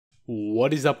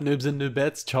What is up, noobs and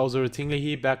noobettes? Charles or Atingleee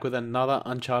here, back with another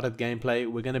Uncharted gameplay.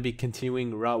 We're going to be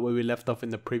continuing right where we left off in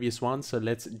the previous one, so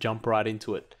let's jump right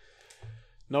into it.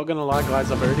 Not gonna lie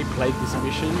guys, I've already played this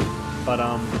mission, but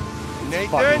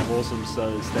it's fucking awesome,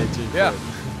 so stay tuned for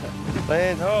it.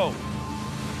 Land ho!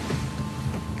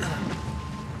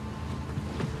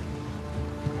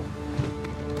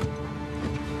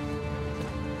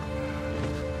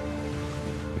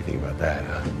 What do you think about that,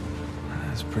 huh?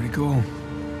 That's pretty cool.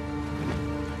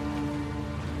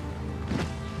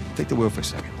 Take the wheel for a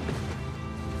second.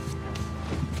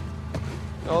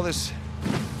 All this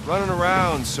running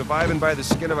around, surviving by the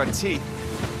skin of our teeth.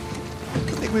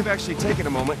 I think we've actually taken a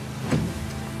moment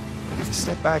to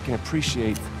step back and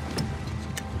appreciate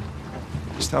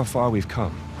just how far we've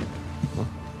come. Huh?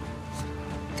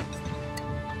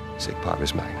 Sic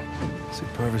parvis magna. Sic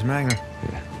parvis magna.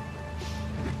 Yeah.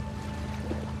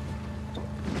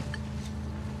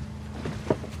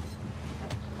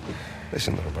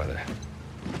 Listen, little brother.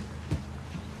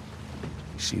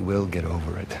 She will get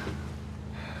over it.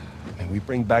 And we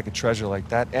bring back a treasure like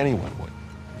that, anyone would.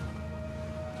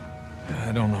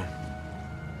 I don't know.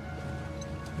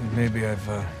 Maybe I've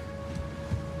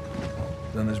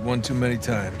done this one too many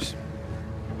times.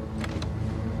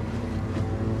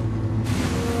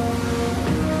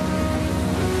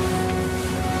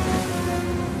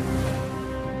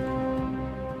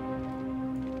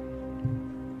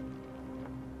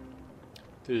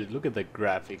 Dude, look at the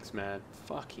graphics, man.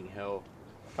 Fucking hell.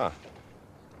 Huh.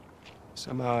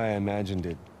 Somehow I imagined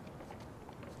it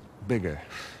bigger.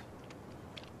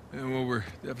 Yeah, well, we're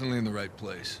definitely in the right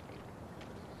place.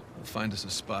 We'll find us a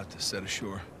spot to set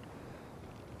ashore.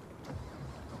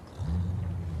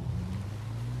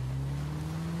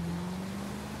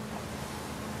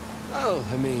 Well,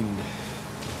 I mean,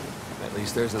 at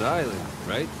least there's an island,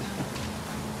 right?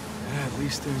 Yeah, at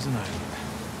least there's an island.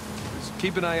 Just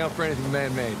keep an eye out for anything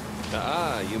man-made.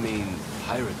 Ah, you mean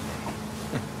pirate?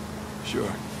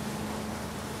 Sure.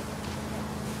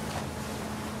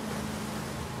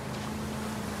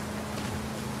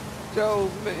 So,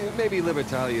 maybe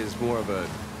Libertalia is more of a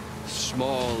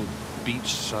small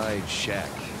beachside shack.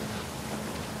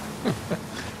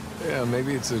 Yeah,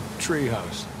 maybe it's a tree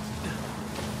house.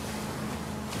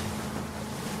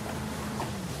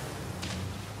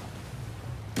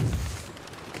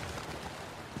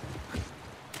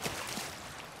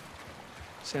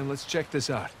 Sam, let's check this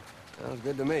out. Sounds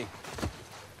good to me.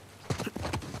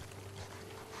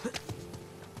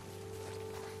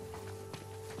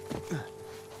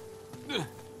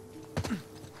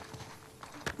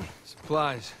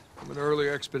 Supplies from an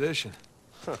earlier expedition.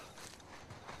 Huh.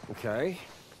 Okay.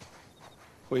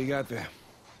 What you got there?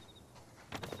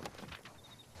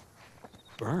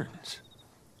 Burns.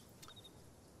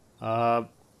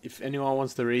 If anyone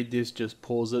wants to read this, just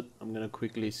pause it. I'm gonna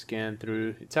quickly scan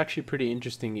through. It's actually pretty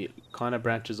interesting. It kind of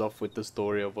branches off with the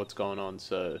story of what's going on,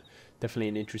 so definitely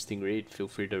an interesting read. Feel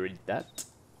free to read that.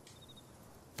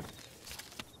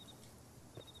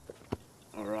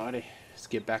 Alrighty, let's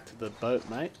get back to the boat,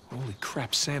 mate. Holy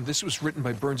crap, Sam, this was written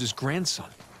by Burns' grandson.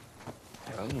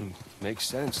 Well, makes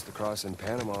sense. The cross in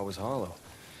Panama was hollow.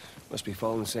 Must be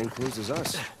following the same clues as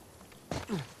us.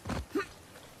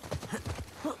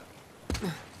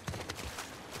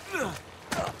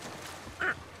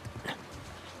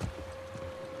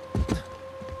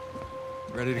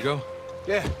 Ready to go?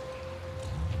 Yeah.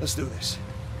 Let's do this.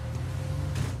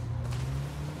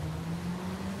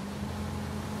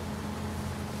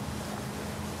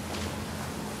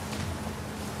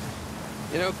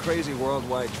 You know, crazy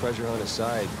worldwide treasure hunt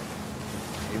aside,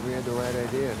 maybe we had the right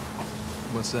idea.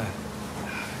 What's that?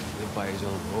 Lived by his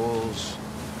own rules,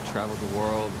 traveled the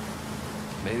world,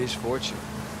 made his fortune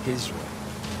his way.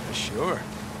 Sure.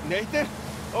 Nathan,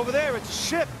 over there, it's a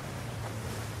ship.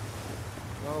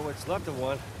 Oh, what's left of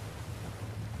one.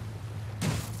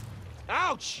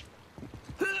 Ouch!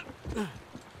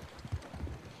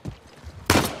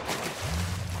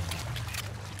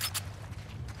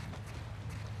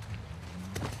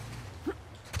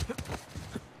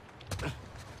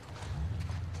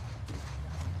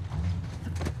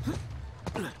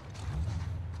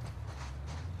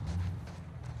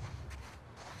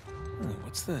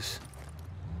 What's this?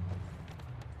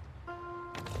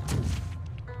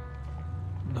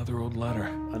 Another old letter.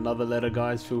 Another letter,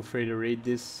 guys. Feel free to read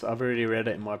this. I've already read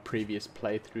it in my previous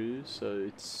playthrough, so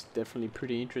it's definitely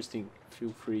pretty interesting.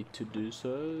 Feel free to do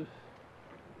so.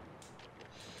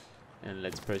 And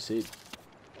let's proceed.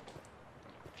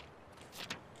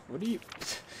 What do you...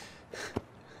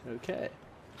 Okay.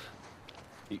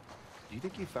 Do you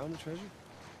think he found the treasure?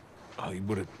 Oh, he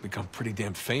would have become pretty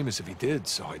damn famous if he did,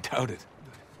 so I doubt it.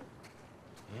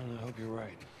 Well, I hope you're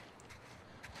right.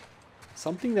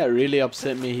 Something that really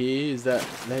upset me here is that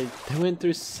they went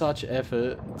through such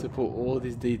effort to put all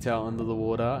this detail under the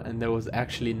water, and there was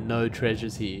actually no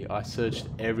treasures here. I searched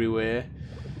everywhere,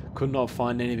 could not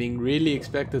find anything. Really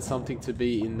expected something to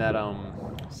be in that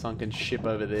sunken ship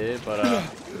over there, but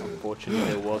unfortunately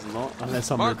there was not, unless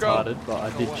I'm retarded. But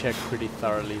I did check pretty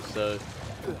thoroughly, so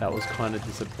that was kind of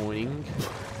disappointing.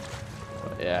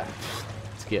 But yeah,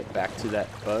 let's get back to that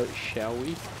boat, shall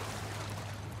we?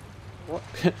 What?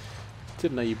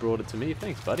 Didn't know you brought it to me.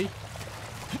 Thanks, buddy.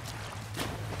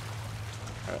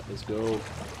 Alright, let's go.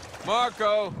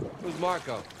 Marco! Who's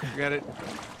Marco? Get it?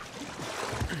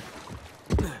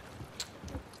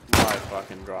 My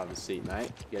fucking driver's seat,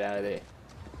 mate. Get out of there.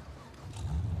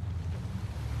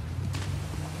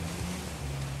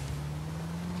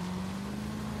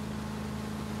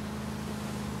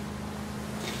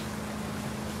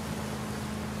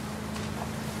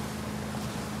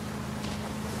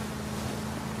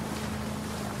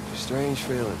 Strange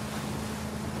feeling.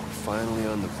 We're finally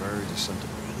on the verge of something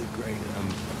really great. I'm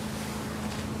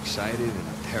excited and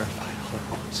I'm terrified all at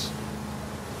once.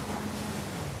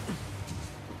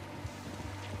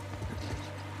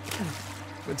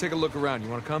 Gonna take a look around. You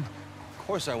wanna come? Of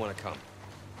course I want to come.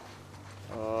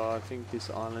 I think this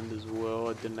island as well.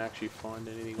 I didn't actually find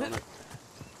anything on it.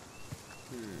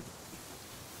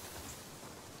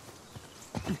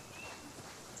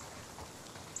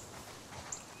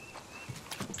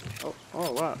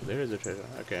 Oh wow, there is a treasure.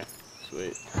 Okay,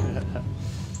 sweet.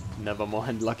 Never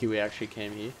mind. Lucky we actually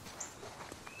came here.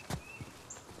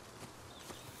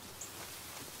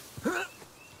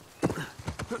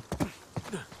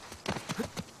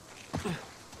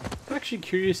 I'm actually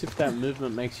curious if that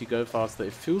movement makes you go faster.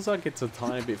 It feels like it's a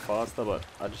tiny bit faster, but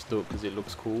I just do it because it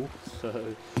looks cool.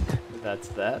 So that's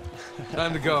that.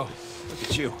 Time to go. Look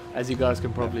at you. As you guys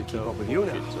can probably tell. up with you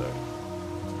now.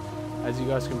 As you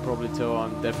guys can probably tell,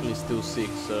 I'm definitely still sick,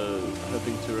 so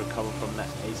hoping to recover from that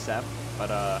ASAP. But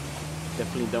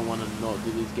definitely don't want to not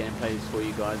do these gameplays for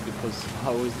you guys, because I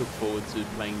always look forward to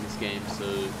playing this game, so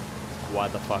why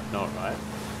the fuck not, right?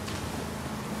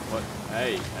 What?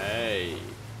 Hey, hey.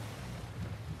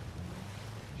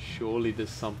 Surely there's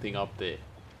something up there.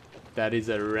 That is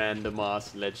a random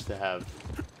ass ledge to have.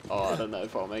 Oh, I don't know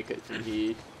if I'll make it from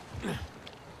here.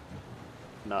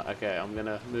 No, okay, I'm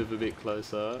gonna move a bit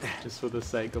closer, just for the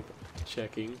sake of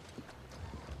checking.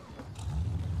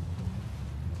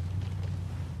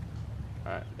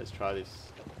 Alright, let's try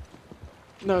this.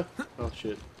 No! Oh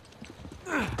shit.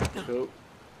 Cool.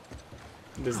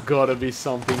 There's gotta be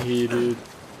something here, dude.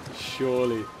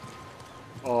 Surely.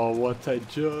 Oh, what a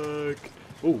joke!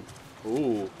 Ooh!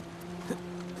 Ooh!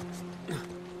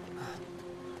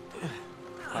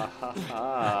 Ha ha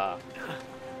ha!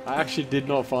 I actually did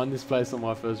not find this place on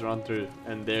my first run through,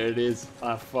 and there it is.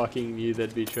 I fucking knew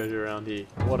there'd be treasure around here.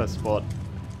 What a spot.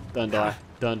 Don't die.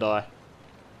 Don't die.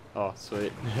 Oh,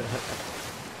 sweet.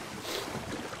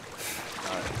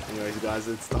 Alright, anyways guys,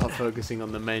 let's start focusing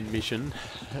on the main mission.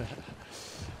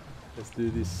 Let's do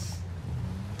this.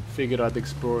 Figured I'd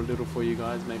explore a little for you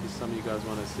guys. Maybe some of you guys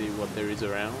want to see what there is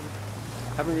around.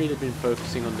 Haven't really been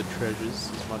focusing on the treasures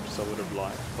as much as I would have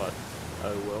liked, but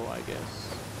oh well, I guess.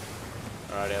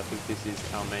 Alright, I think this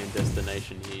is our main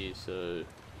destination here, so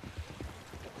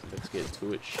let's get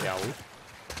to it, shall we?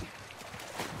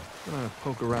 I'm gonna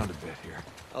poke around a bit here.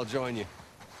 I'll join you.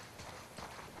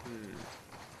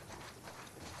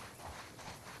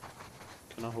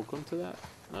 Can I hook onto that?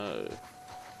 No.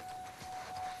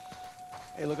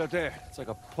 Hey, look up there. It's like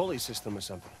a pulley system or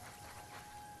something.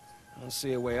 I don't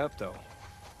see a way up, though.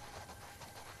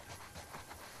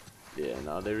 Yeah,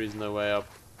 no, there is no way up.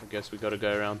 I guess we gotta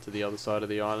go around to the other side of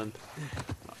the island.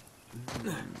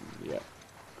 Yeah.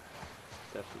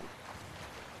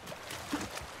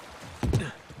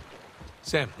 Definitely.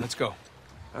 Sam, let's go.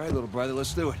 All right, little brother,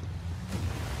 let's do it.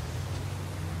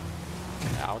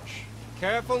 Ouch.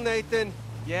 Careful, Nathan.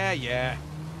 Yeah, yeah.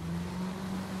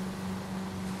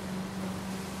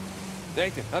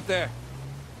 Nathan, up there.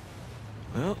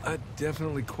 Well, that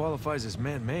definitely qualifies as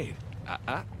man-made.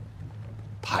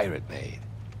 Pirate-made.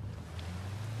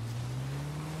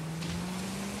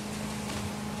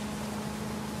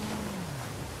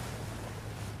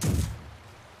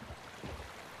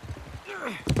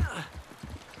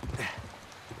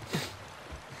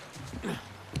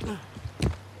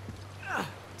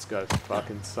 Let's go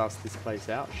fucking suss this place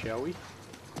out, shall we?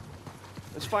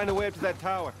 Let's find a way up to that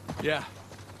tower. Yeah.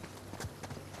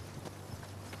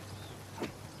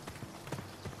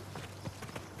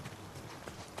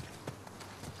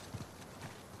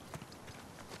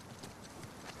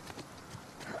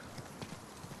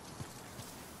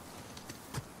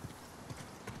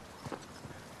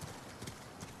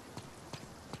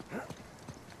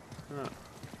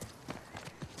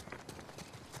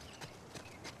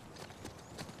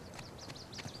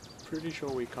 Pretty sure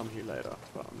we come here later,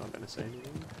 but I'm not gonna say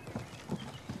anything.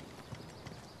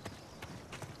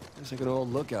 Looks like an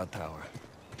old lookout tower.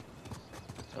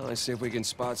 Well, let's see if we can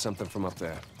spot something from up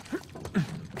there.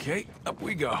 Okay, up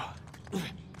we go.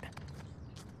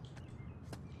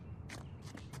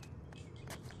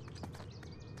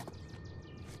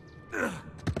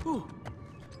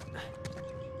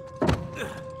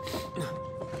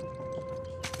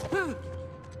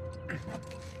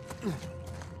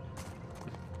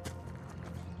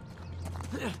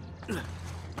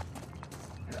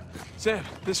 Sam,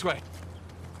 this way.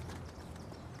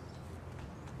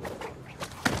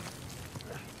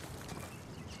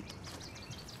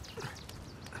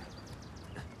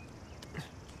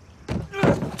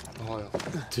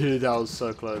 Dude, that was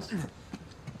so close.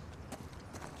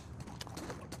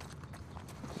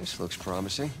 This looks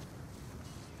promising.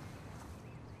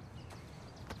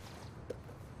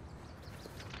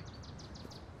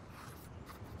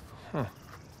 Huh.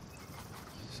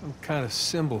 Some kind of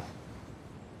symbol.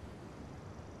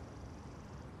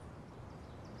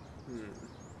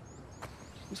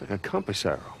 Looks like a compass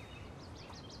arrow.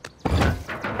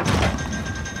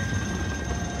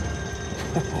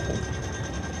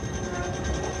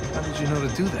 How did you know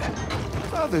to do that?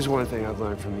 Well, there's one thing I've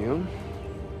learned from you.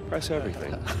 Press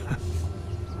everything.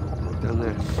 Look down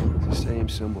there. It's the same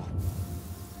symbol.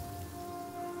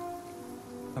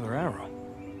 Another arrow.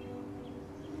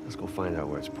 Let's go find out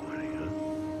where it's pointing, huh?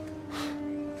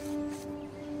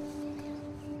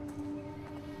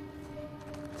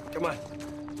 Come on.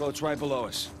 Boat's right below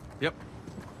us. Yep.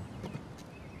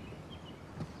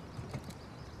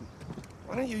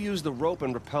 Why don't you use the rope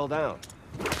and rappel down?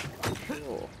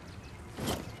 Cool.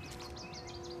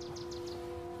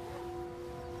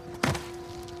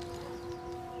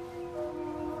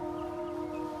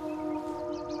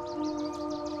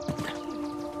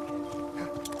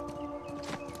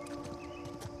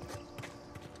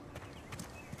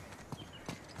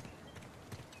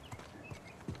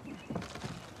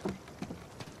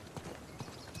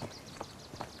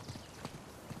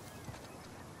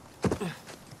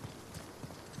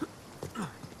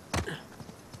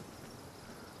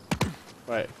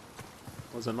 Wait,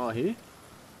 was it not here?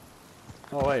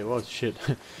 Oh wait, well shit.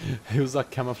 It was like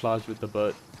camouflage with the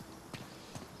boat.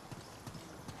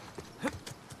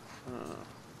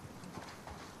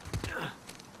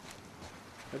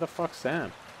 Where the fuck's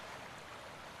Sam?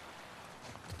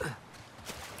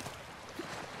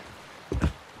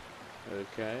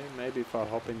 Okay, maybe if I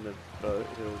hop in the boat,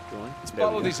 he'll join. Let's There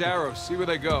we follow go. these arrows, see where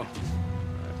they go. Alright,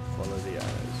 follow the arrows.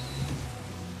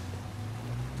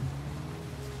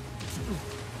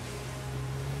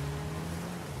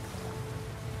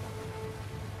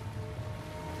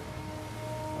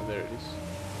 Oh, there it is.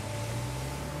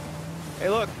 Hey,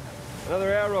 look.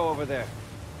 Another arrow over there.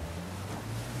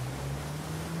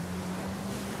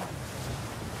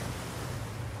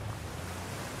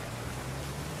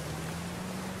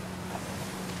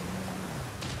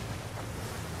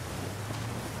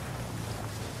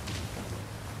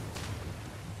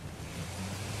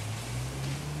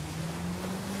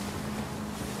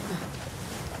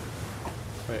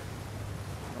 Wait.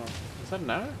 Oh, is that an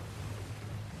arrow?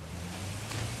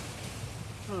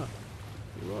 Huh.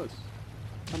 It was.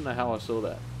 I don't know how I saw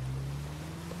that.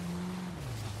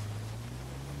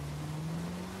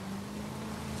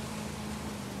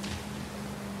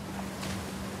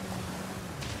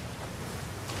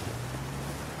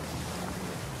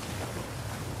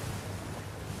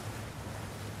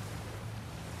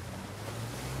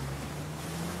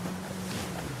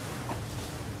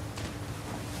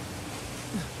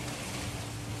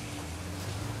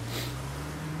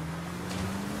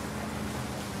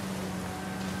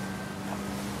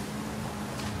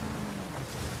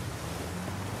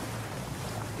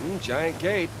 Giant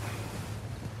gate.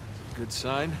 Good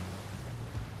sign.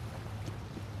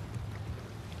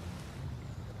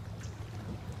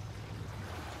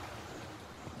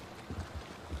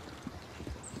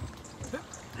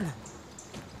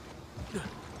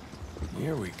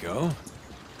 Here we go.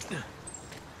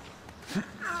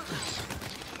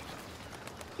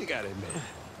 You gotta admit,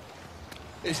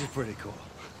 this is pretty cool.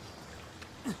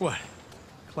 What?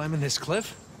 Climbing this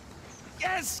cliff?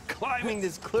 Yes! Climbing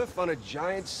this cliff on a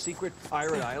giant secret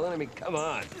pirate island? I mean, come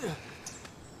on.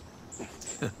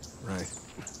 Right.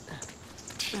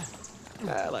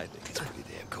 Well, I think it's pretty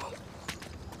damn cool.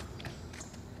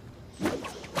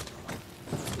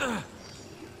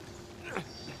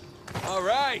 All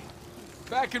right.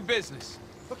 Back in business.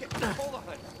 Okay, hold on.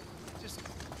 Just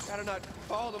gotta not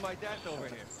fall to my death over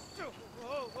here.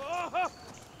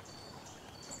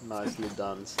 Nicely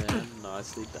done, Sam.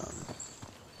 Nicely done.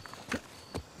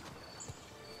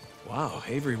 Wow,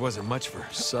 Avery wasn't much for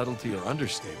subtlety or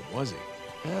understatement, was he?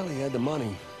 Well, he had the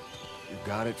money. You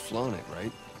got it, flown it,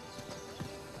 right?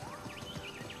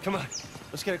 Come on,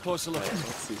 let's get a closer look. Wait,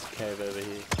 what's this cave over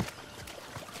here?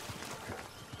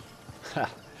 Ha,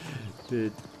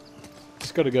 dude.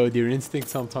 Just gotta go with your instinct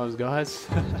sometimes, guys.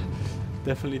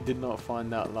 Definitely did not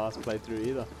find that last playthrough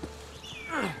either.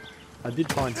 I did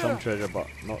find some treasure, but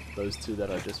not those two that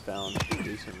I just found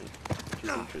recently, which is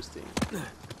interesting.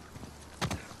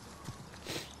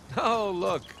 Oh,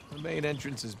 look. The main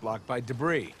entrance is blocked by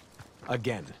debris.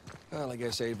 Again. Well, I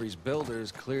guess Avery's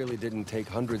builders clearly didn't take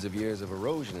hundreds of years of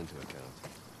erosion into account.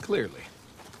 Clearly.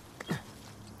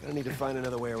 Gonna need to find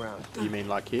another way around. You mean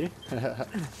like here?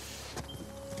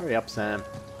 Hurry up, Sam.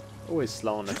 Always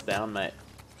slowing us down, mate.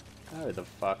 Hurry the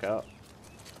fuck up.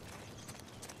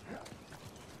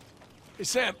 Hey,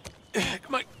 Sam.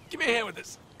 Come on, give me a hand with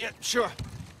this. Yeah, sure.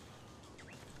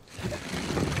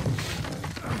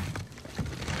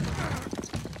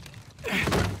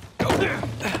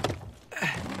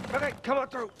 Okay, come on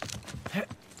through. Yeah,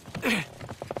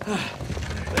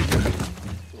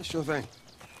 sure thing.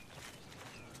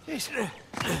 Jeez.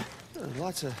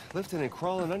 Lots of lifting and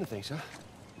crawling under things, huh?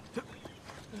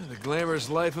 The glamorous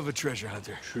life of a treasure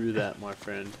hunter. True that, my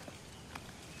friend.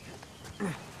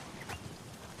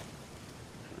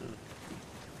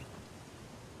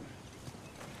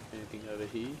 Anything over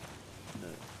here? No.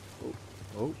 Oh.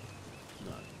 Oh.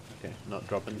 No. Okay, not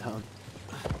dropping down.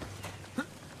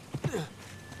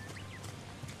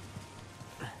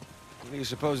 What do you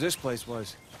suppose this place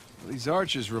was? These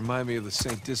arches remind me of the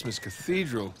St. Dismas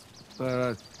Cathedral,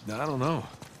 but I don't know.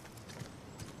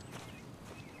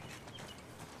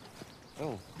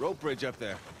 Oh, rope bridge up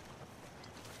there.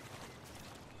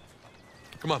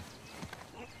 Come on.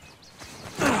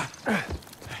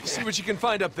 See what you can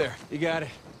find up there. You got it.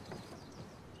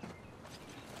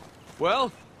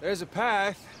 Well? There's a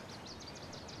path,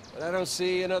 but I don't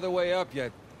see another way up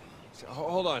yet. So,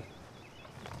 hold on.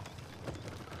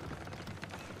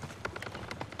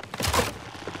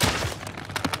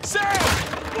 Sam!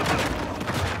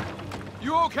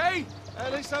 You okay?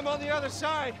 At least I'm on the other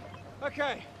side.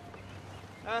 Okay.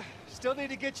 Still need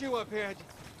to get you up here.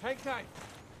 Hang tight.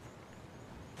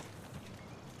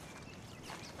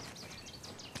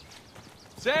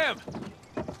 Sam!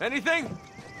 Anything?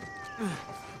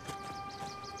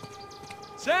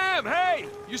 Sam, hey!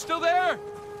 You still there?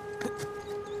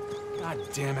 God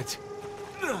damn it.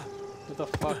 What the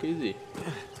fuck is he?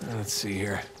 Let's see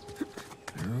here.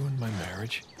 I ruined my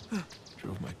marriage.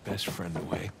 Drove my best friend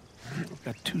away.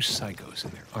 Got 2 psychos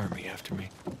in their army after me.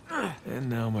 And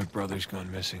now my brother's gone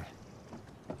missing.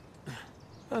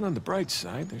 Not on the bright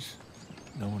side, there's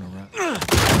no one around.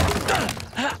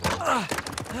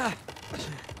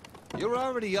 You're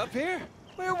already up here?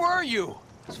 Where were you?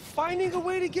 I was finding a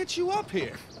way to get you up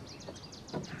here.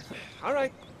 All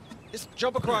right. Just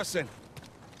jump across then.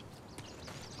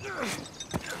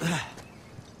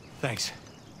 Thanks.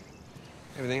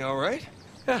 Everything all right?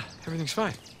 Yeah, everything's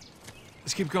fine.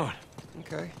 Let's keep going.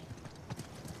 Okay.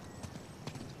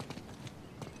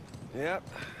 Yep,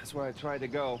 that's where I tried to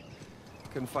go.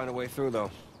 Couldn't find a way through,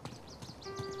 though.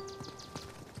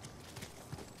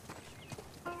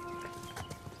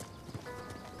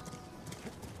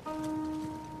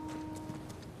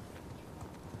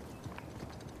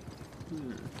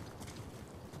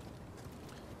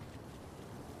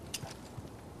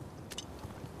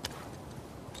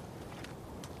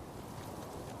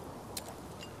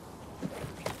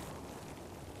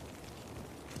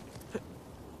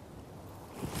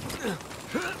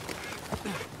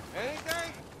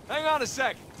 Anything? Hang on a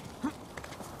sec.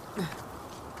 Wait,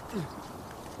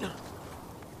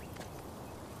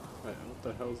 what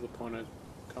the hell's the point of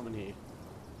coming here?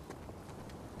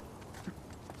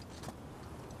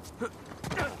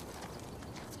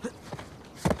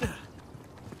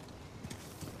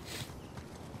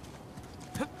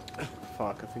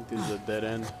 Fuck, I think this is a dead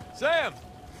end. Sam!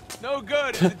 No good,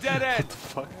 it's a dead end. What the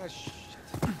fuck? Ah, shit.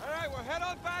 All right, we'll head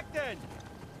on back then.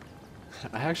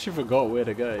 I actually forgot where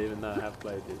to go, even though I have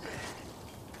played this.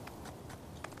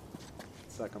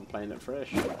 It's like I'm playing it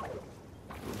fresh.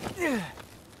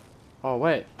 Oh,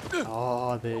 wait.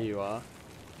 Oh, there you are.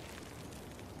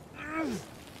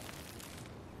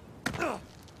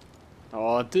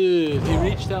 Oh, dude. He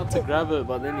reached out to grab it,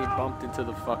 but then he bumped into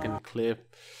the fucking cliff.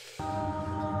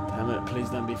 Damn it. Please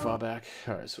don't be far back.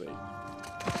 Alright, sweet.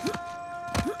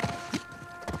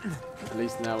 At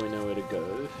least now we know where to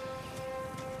go.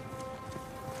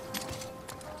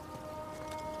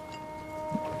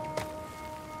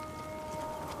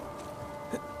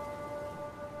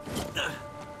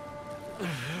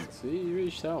 See, you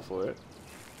reached out for it.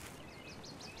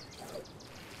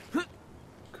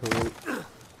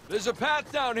 There's a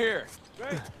path down here.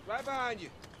 Right behind you.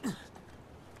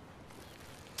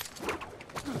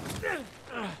 Here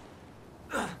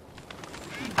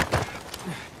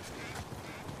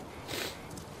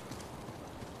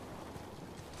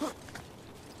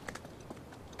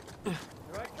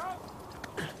I come.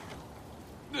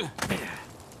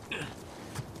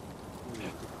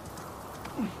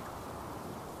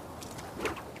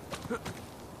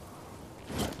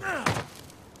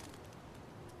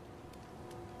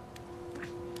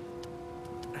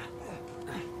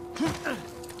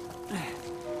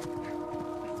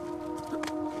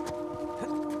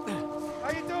 How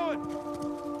you doing?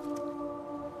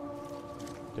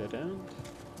 Dead end?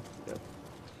 Yep.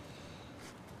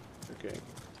 Okay.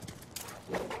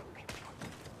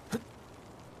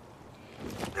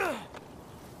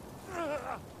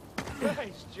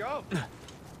 Nice jump.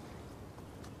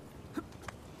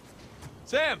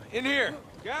 Sam, in here.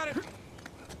 Got it.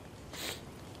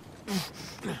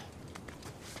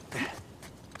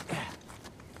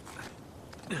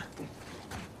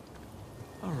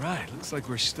 All right, looks like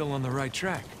we're still on the right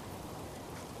track.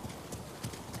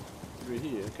 Through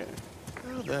here, okay.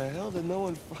 How the hell did no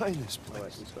one find this Alright,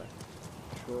 place? this way.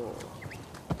 Sure.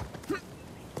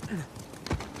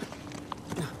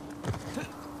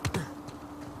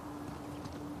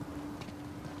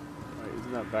 Alright,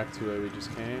 isn't that back to where we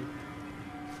just came?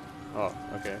 Oh,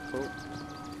 okay, cool.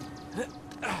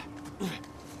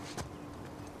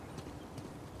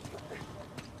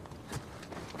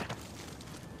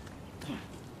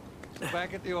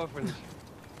 Back at the orphanage.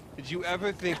 Did you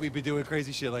ever think we'd be doing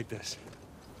crazy shit like this?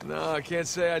 No, I can't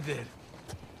say I did.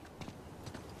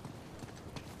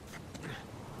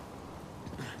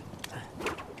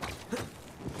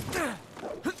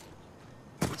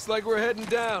 Looks like we're heading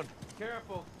down.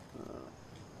 Careful.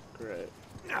 Great.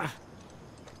 Right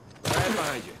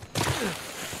behind you.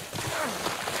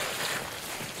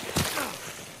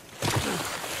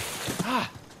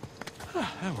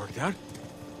 That worked out.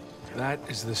 That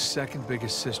is the second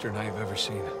biggest cistern I have ever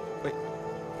seen. Wait,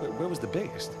 where was the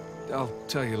biggest? I'll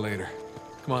tell you later.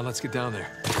 Come on, let's get down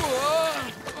there.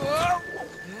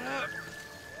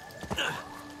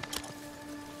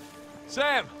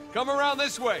 Sam, come around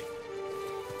this way.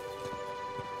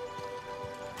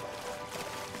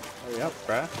 Hurry up,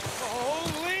 bruh.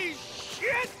 Holy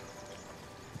shit!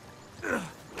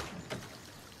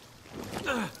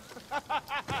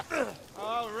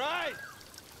 All right.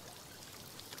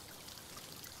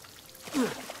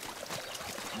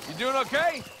 You doing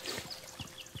okay?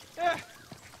 Yeah.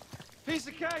 Piece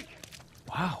of cake.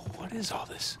 Wow, what is all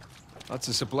this? Lots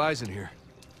of supplies in here.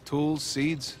 Tools,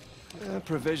 seeds.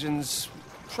 Provisions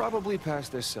probably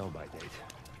past their sell-by date.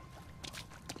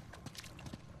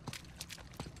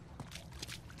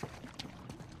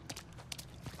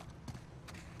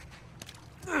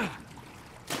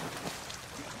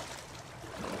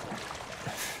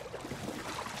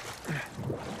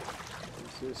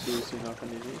 Is this seriously not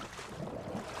gonna need?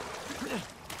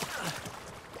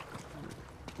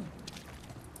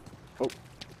 Oh.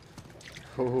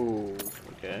 Oh,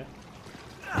 okay.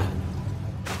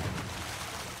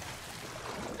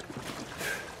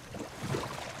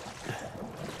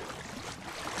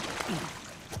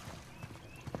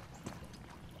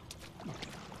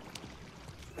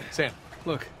 Sam,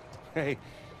 look. Hey,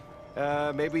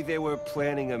 maybe they were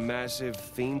planning a massive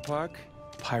theme park?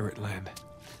 Pirate land.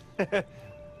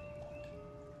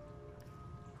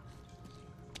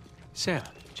 Sam,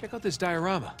 check out this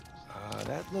diorama.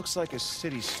 That looks like a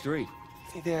city street.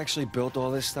 Think they actually built all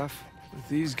this stuff? With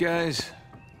these guys,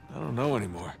 I don't know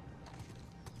anymore.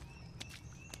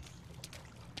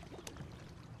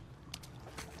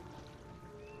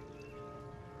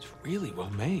 It's really well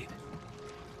made.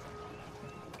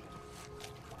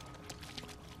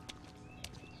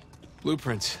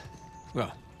 Blueprints.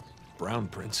 Well, brown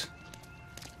prints.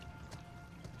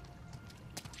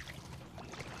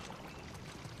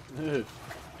 Dude,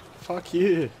 fuck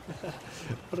you.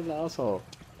 What an asshole.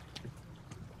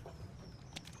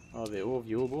 Oh, they're all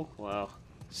viewable? Wow.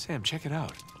 Sam, check it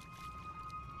out.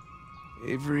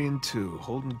 Avery and Two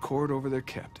holding court over their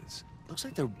captains. Looks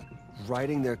like they're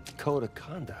writing their code of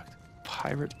conduct.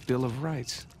 Pirate Bill of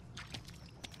Rights.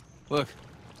 Look,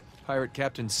 pirate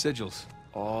captain sigils.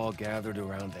 All gathered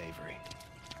around Avery.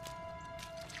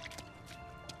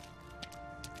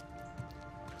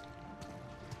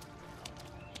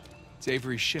 It's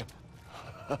Avery's ship.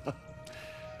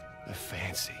 They're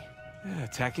fancy. Yeah,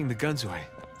 attacking the Gunsway.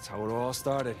 That's how it all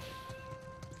started.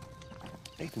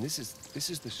 Nathan, this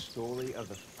is the story of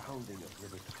the founding of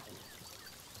Liberty.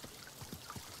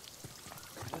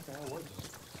 What the hell was this?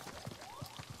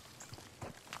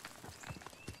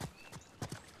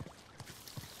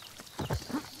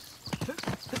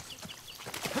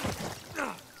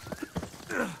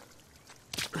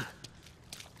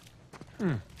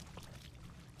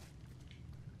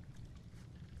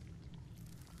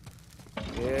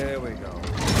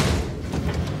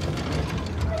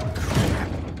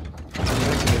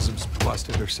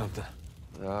 busted or something.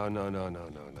 No.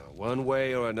 One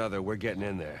way or another, we're getting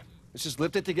in there. Let's just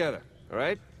lift it together, all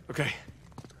right? Okay.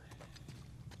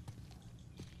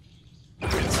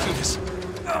 Let's do this.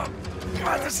 Oh,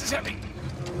 God, this is heavy.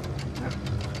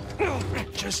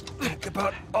 Just think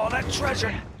about all that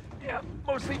treasure. Yeah,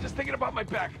 mostly just thinking about my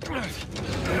back.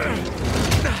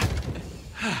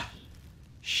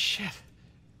 Shit.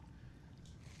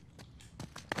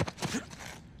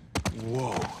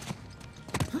 Whoa.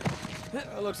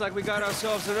 Looks like we got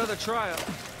ourselves another trial.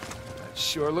 That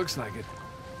sure looks like it.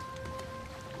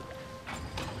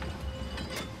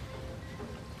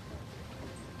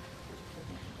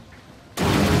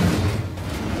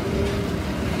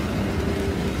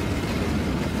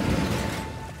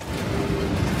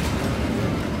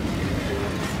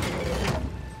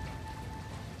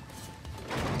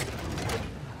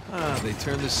 Ah, they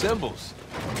turned the symbols.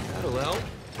 That'll help.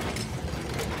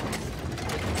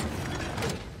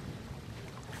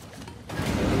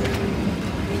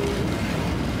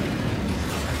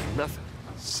 Nothing.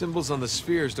 Symbols on the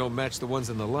spheres don't match the ones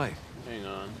in the light. Hang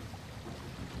on.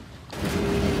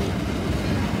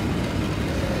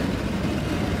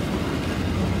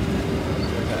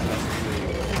 That has to be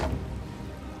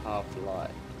half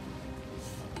light.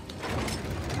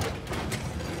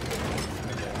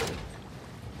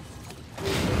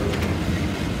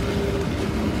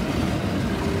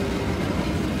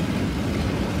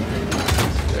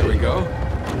 There we go.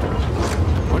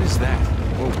 What is that?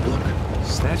 Oh, look.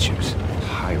 Statues.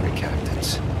 Pirate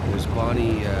captains. There's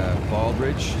Bonnie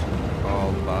Baldridge,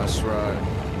 Al Basra.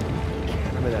 Can't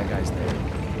remember that guy's name.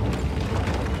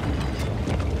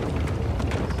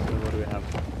 So what do we have?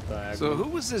 Diagonal. So who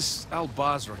was this Al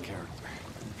Basra character?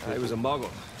 He was a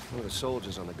muggle, one of the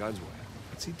soldiers on the Gunsway.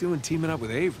 What's he doing teaming up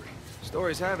with Avery?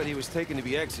 Stories have it he was taken to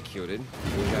be executed.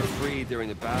 He got freed during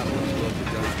the battle and spoke to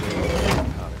Gunsway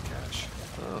powder cash.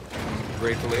 Oh,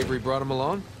 grateful Avery brought him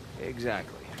along?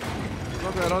 Exactly. What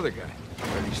about that other guy?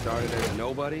 Where he started as a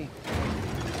nobody,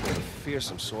 he was a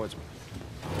fearsome swordsman.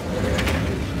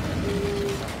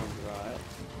 Right.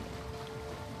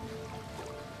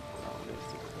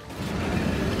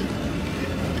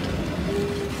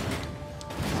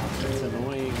 It's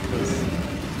annoying because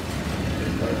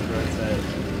both rotate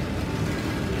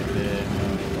and then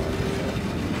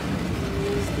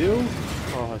still?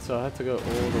 Oh, so I had to go all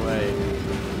the way. I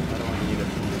don't want to need it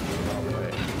all the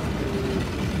way.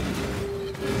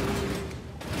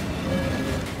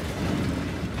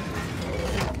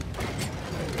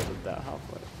 Put that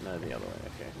halfway. No, the other way,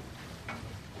 okay.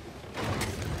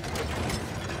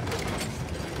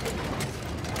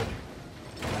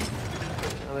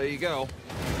 Well, there you go.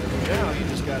 Now you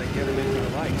just gotta get him into the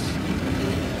lights.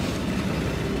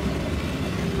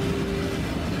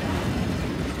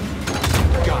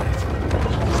 Got it.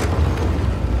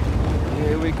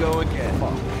 Here we go again.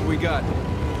 What we got?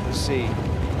 Let's see.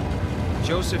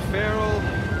 Joseph Farrell,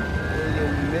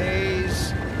 William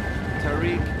Mays,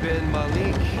 Tariq bin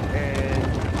Malik, and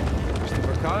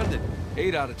Christopher Condon.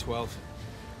 8 out of 12.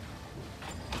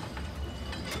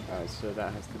 Alright, so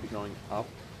that has to be going up.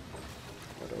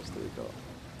 What else do we got?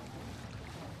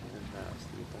 And that has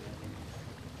to be going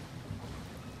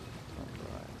up,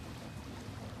 right.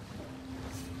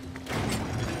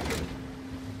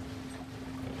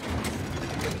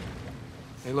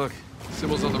 Hey, look.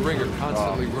 Symbols on the ring are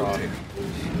constantly rotating.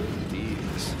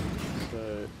 Jeez.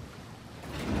 So,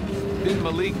 Bin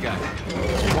Malik guy.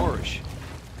 He's Moorish.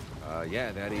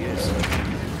 Yeah, that he is.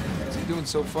 What's he doing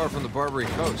so far from the Barbary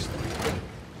coast?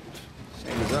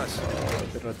 Same as us.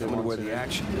 I wonder where the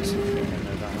action is.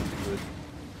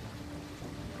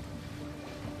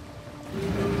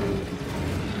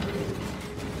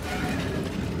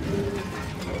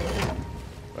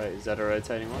 Wait, is that a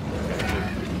rotating one? Okay.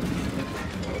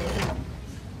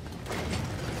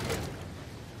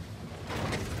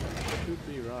 Should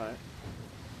be right.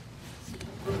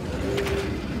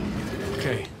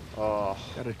 Okay. Oh,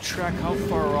 Gotta track how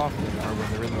far off they are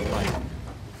when they're in the light.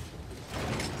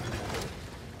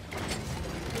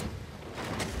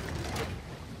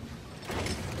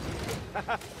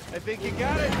 I think you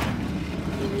got it.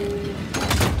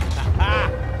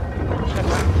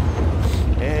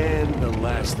 And the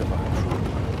last of our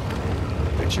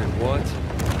crew. Richard Want,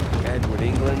 Edward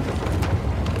England,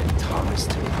 and Thomas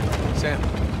too. Sam,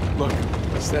 look.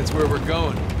 That's where we're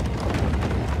going.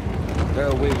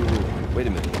 Oh, wait a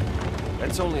minute.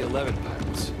 That's only 11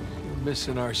 pirates. We're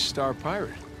missing our star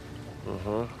pirate.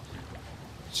 Uh-huh.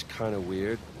 It's kind of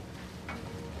weird.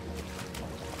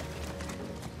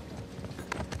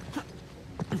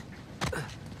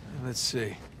 Let's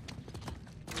see.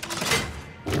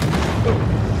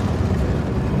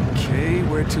 Okay,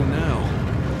 where to now?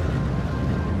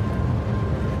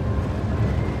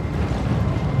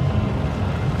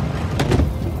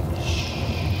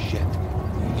 Shit.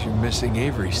 There's your missing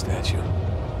Avery statue.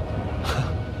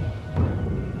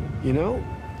 You know,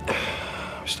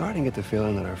 I'm starting to get the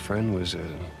feeling that our friend was a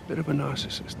bit of a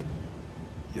narcissist.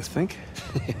 You think?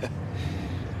 Yeah.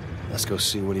 Let's go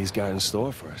see what he's got in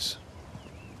store for us.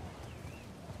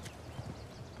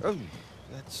 Oh,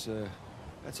 that's a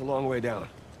long way down.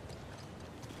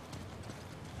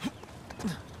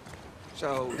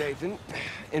 So, Nathan,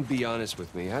 and be honest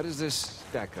with me, how does this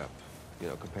stack up, you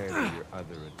know, compared to your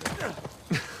other adventures?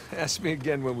 Ask me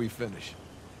again when we finish.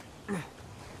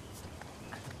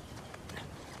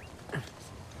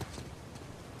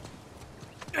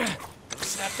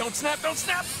 Don't snap, don't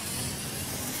snap!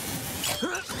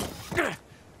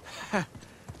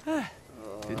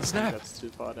 Didn't snap. That's too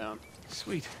far down.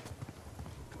 Sweet.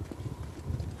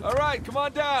 All right, come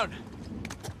on down.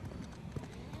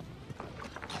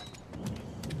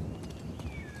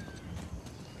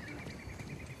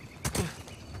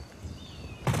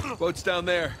 Boat's down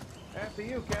there. After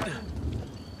you, Captain.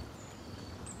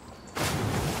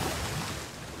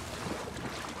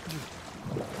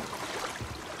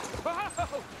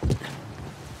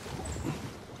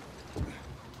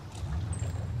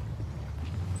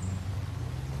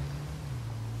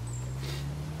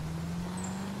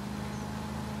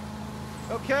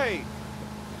 Okay.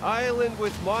 Island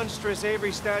with monstrous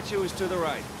Avery statue is to the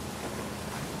right.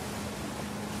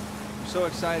 I'm so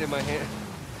excited, my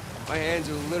hands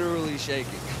are literally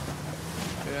shaking.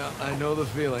 Yeah, I know the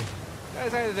feeling.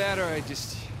 It's either that or I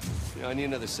just, you know, I need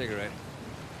another cigarette.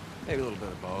 Maybe a little bit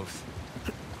of both.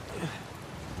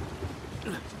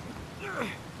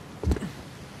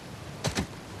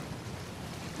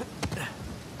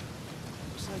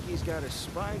 Looks like he's got a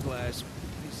spyglass, but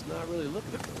he's not really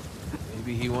looking through it.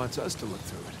 Maybe he wants us to look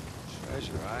through it.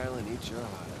 Treasure Island, eat your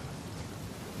heart out.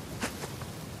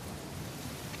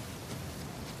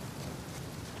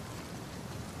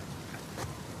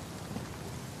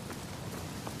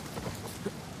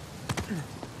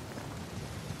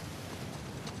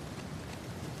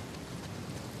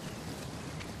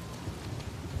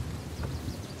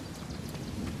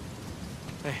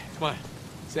 Hey, come on.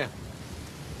 Sam.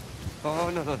 Oh,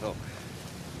 no. No,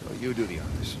 you do the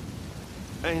honors.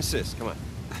 I insist, come on.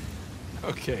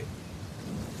 Okay.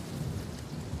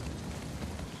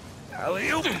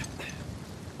 Alley-oop!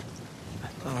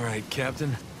 All right,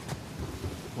 Captain.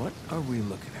 What are we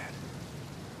looking at?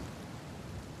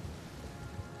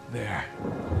 There.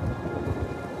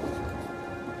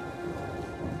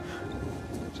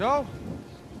 So,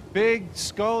 big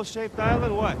skull-shaped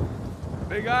island, what?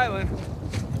 Big island.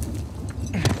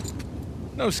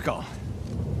 No skull.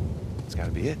 It's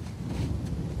gotta be it.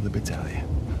 Libertalia.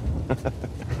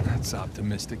 That's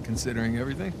optimistic considering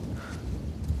everything.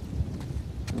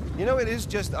 You know, it is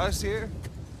just us here.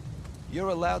 You're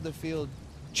allowed to feel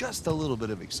just a little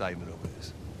bit of excitement over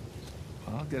this.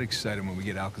 I'll get excited when we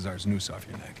get Alcazar's noose off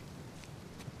your neck.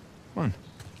 Come on.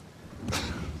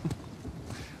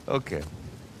 Okay.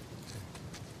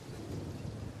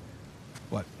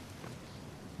 What?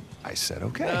 I said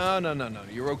okay. No.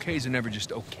 Your okays are never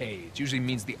just okay. It usually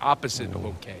means the opposite of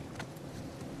okay.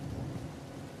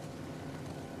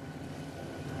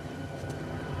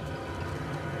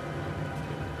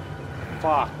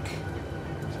 Fuck.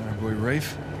 Is that our boy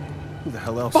Rafe? Who the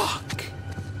hell else? Fuck!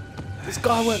 This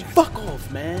guy went fuck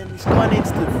off, man. This guy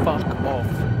needs to fuck off.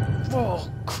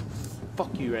 Fuck.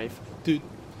 Fuck you, Rafe. Dude.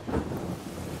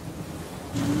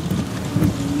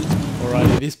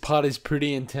 Alrighty, this part is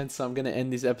pretty intense, so I'm going to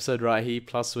end this episode right here.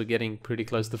 Plus, we're getting pretty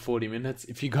close to 40 minutes.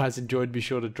 If you guys enjoyed, be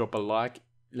sure to drop a like.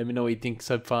 Let me know what you think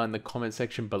so far in the comment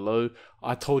section below.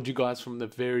 I told you guys from the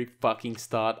very fucking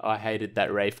start I hated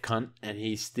that Rafe cunt, and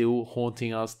he's still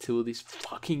haunting us till this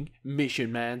fucking mission,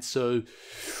 man. So,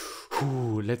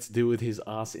 let's deal with his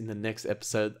ass in the next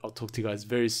episode. I'll talk to you guys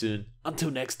very soon.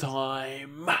 Until next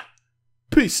time,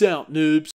 peace out, noobs.